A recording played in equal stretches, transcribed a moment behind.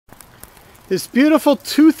This beautiful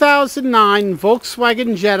 2009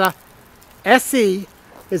 Volkswagen Jetta SE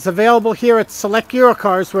is available here at Select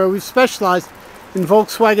Eurocars, where we've specialized in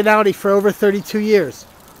Volkswagen Audi for over 32 years.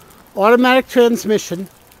 Automatic transmission,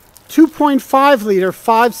 2.5 liter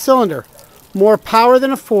 5-cylinder, more power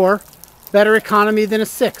than a 4, better economy than a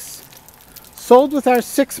 6. Sold with our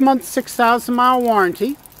 6-month, 6,000-mile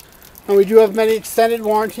warranty, and we do have many extended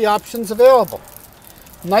warranty options available.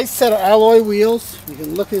 Nice set of alloy wheels. You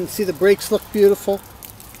can look and see the brakes look beautiful.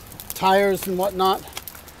 Tires and whatnot.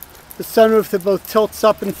 The sunroof that both tilts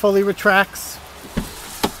up and fully retracts.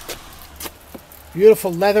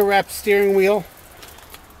 Beautiful leather wrapped steering wheel.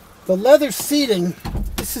 The leather seating,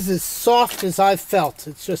 this is as soft as I've felt.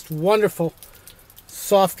 It's just wonderful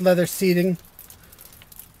soft leather seating.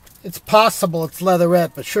 It's possible it's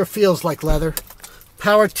leatherette, but sure feels like leather.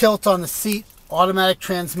 Power tilt on the seat, automatic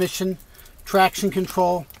transmission, traction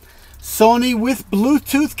control. Sony with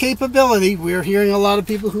Bluetooth capability. We're hearing a lot of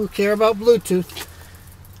people who care about Bluetooth.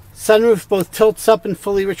 Sunroof both tilts up and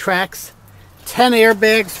fully retracts. 10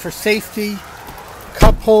 airbags for safety.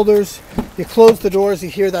 Cup holders. You close the doors, you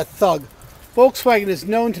hear that thug. Volkswagen is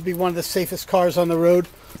known to be one of the safest cars on the road.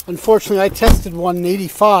 Unfortunately, I tested one in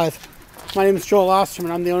 '85. My name is Joel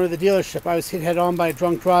Osterman. I'm the owner of the dealership. I was hit head on by a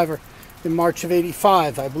drunk driver in March of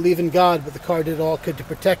 '85. I believe in God, but the car did all it could to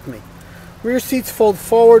protect me. Rear seats fold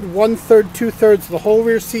forward, 1/3, 2/3 of the whole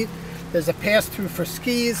rear seat. There's a pass-through for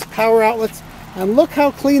skis, power outlets, and look how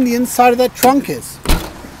clean the inside of that trunk is.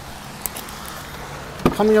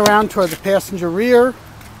 Coming around toward the passenger rear,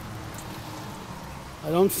 I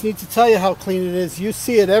don't need to tell you how clean it is. You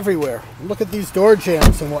see it everywhere. Look at these door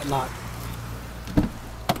jambs and whatnot.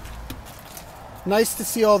 Nice to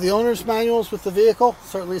see all the owner's manuals with the vehicle.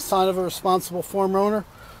 Certainly a sign of a responsible former owner.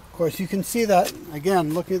 Of course, you can see that,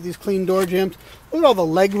 again, looking at these clean door jambs. Look at all the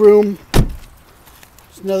leg room.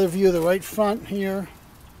 There's another view of the right front here.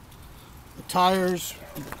 The tires,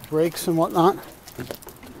 brakes and whatnot.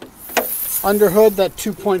 Under hood, that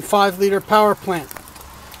 2.5 liter power plant.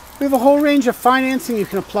 We have a whole range of financing you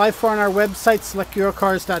can apply for on our website,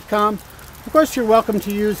 selecteurocars.com. Of course, you're welcome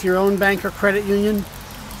to use your own bank or credit union.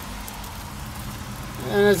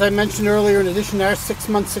 And as I mentioned earlier, in addition to our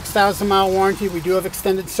 6-month, 6,000-mile warranty, we do have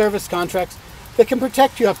extended service contracts that can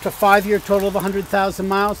protect you up to a 5-year total of 100,000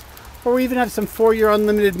 miles, or we even have some 4-year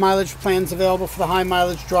unlimited mileage plans available for the high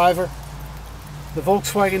mileage driver. The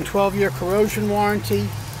Volkswagen 12-year corrosion warranty.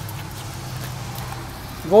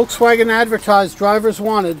 Volkswagen advertised, drivers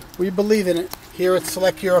wanted. We believe in it here at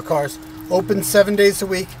Select Eurocars. Open 7 days a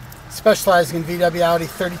week, specializing in VW Audi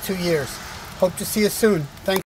 32 years. Hope to see you soon. Thanks.